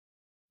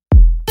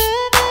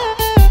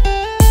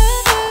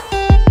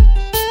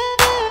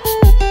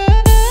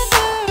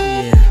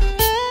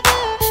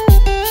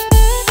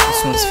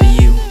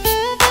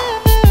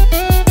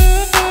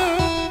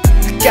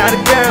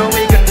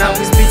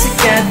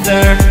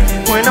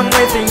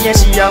yeah,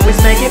 she always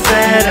make it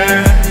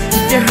better.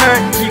 If you're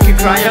hurt, you can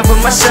cry over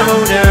my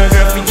shoulder.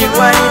 Girl, for you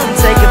I'd even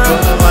take a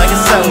bullet like a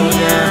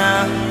soda.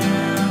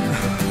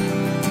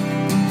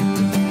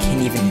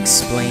 Can't even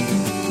explain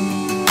it.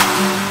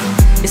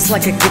 It's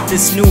like I get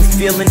this new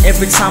feeling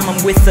every time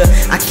I'm with her.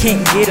 I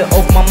can't get her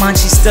off my mind,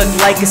 she's stuck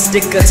like a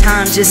sticker.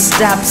 Time just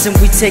stops and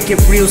we take it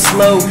real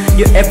slow.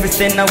 You're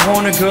everything I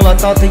want, a girl, I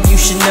thought that you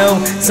should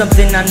know.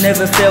 Something I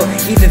never felt,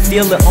 even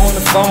feel it on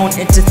the phone.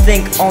 And to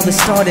think all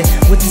this started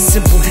with a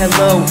simple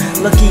hello.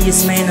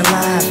 Luckiest man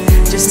alive,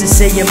 just to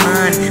say you're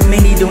mine.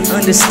 Many don't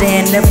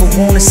understand, never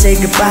wanna say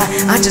goodbye.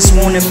 I just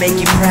wanna make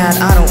you proud,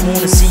 I don't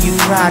wanna see you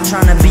cry.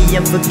 Trying to be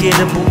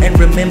unforgettable and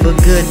remember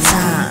good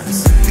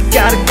times.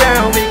 Got a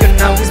girl, we can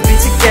always be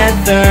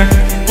together.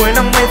 When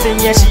I'm with her,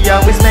 yeah, she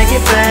always make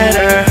it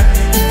better.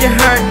 If you're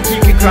hurt, you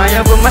can cry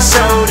over my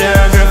shoulder.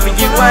 Girl, for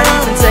you I'd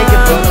even take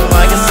a bullet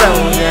like a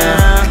soda.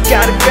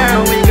 Got a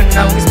girl, we can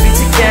always be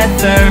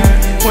together.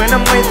 When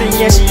I'm with her,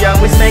 yeah, she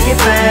always make it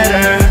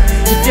better.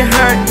 If you're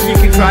hurt, you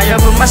can cry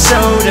over my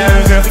shoulder.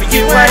 Girl, for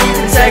you I'd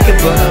even take a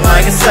bullet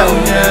like a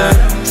soda.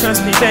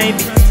 Trust me,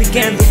 baby,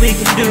 together we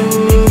can do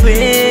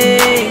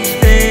big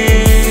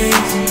things.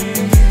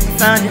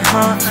 Find your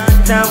heart,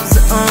 that was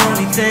the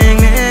only thing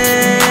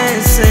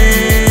missing.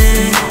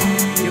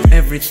 You're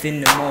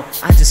everything and more,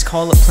 I just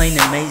call it plain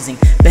amazing.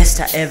 Best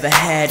I ever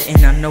had,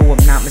 and I know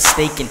I'm not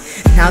mistaken.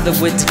 Now that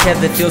we're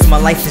together, feels my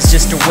life is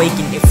just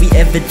awakened. If we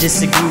ever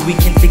disagree, we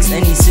can fix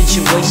any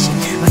situation.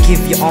 I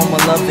give you all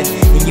my loving,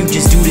 and you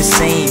just do the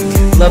same.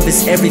 Love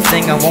is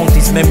everything, I want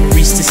these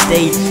memories to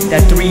stay.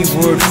 That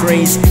 3-word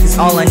phrase is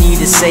all I need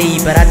to say.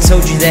 But I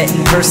told you that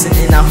in person,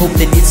 and I hope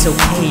that it's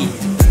okay.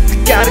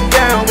 Got a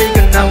girl, we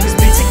can always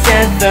be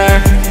together.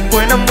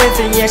 When I'm with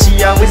her, yeah, she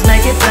always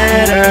make it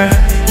better.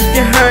 If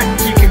you're hurt,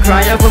 you can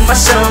cry over my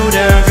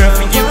shoulder. Girl,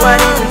 for you I'd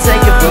even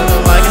take a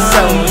bullet like a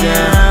soda.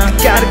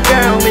 Got a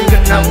girl, we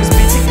can always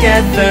be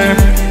together.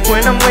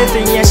 When I'm with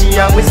her, yeah, she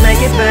always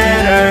make it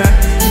better.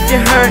 If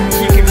you're hurt,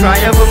 you can cry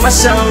over my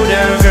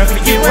shoulder. Girl,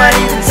 for you I'd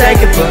even take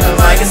a bullet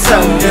like a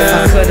soda. If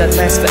I could, I'd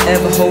last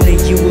forever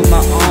holding you in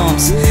my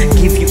arms.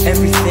 Give you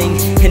everything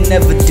and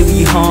never do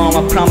you harm.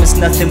 I promise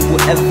nothing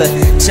will ever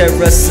tear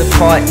us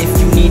apart. If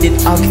you need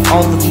it, I'll give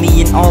all of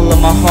me and all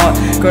of my heart.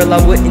 Girl, I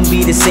wouldn't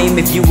be the same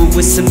if you were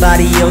with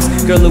somebody else.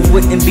 Girl, it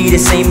wouldn't be the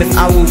same if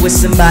I were with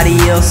somebody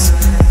else.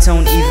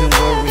 Don't even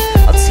worry,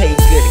 I'll take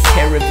good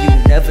care of you.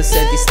 Never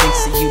said these things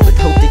to you, but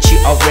hope that you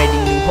already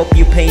knew. Hope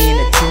you're paying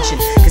attention,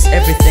 cause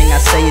everything I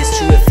say is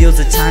true. It feels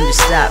the time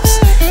just stops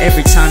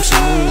every time she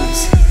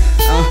moves.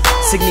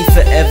 Took me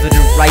forever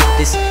to write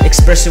this,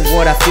 expressing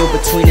what I feel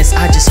between us.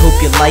 I just hope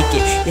you like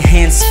it. Your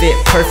hands fit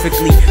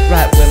perfectly,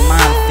 right where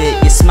mine fit.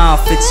 Your smile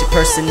fits your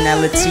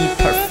personality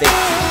perfectly.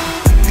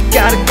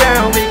 Got a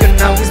girl, we can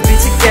always be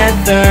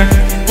together.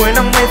 When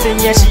I'm with her,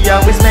 yeah, she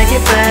always make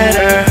it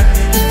better.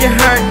 If you're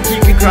hurt, you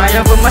can cry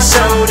over my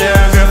shoulder.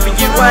 Girl, for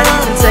you I'd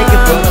even take a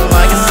bullet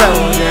like a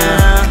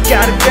soda.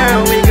 Got a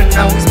girl, we can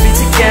always be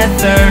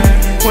together.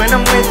 When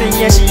I'm with her,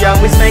 yeah, she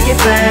always make it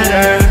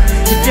better.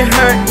 If you're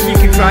hurt, you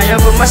can cry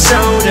over my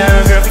shoulder.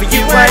 Girl, for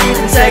you I'd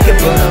even take a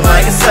bullet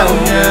like a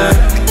soda.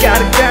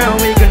 Got a girl,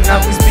 we can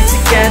always be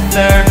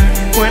together.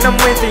 When I'm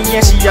with her,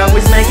 yeah, she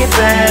always make it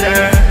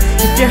better.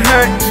 If you're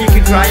hurt, you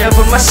can cry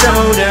over my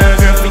shoulder.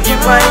 Girl, for you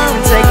I'd even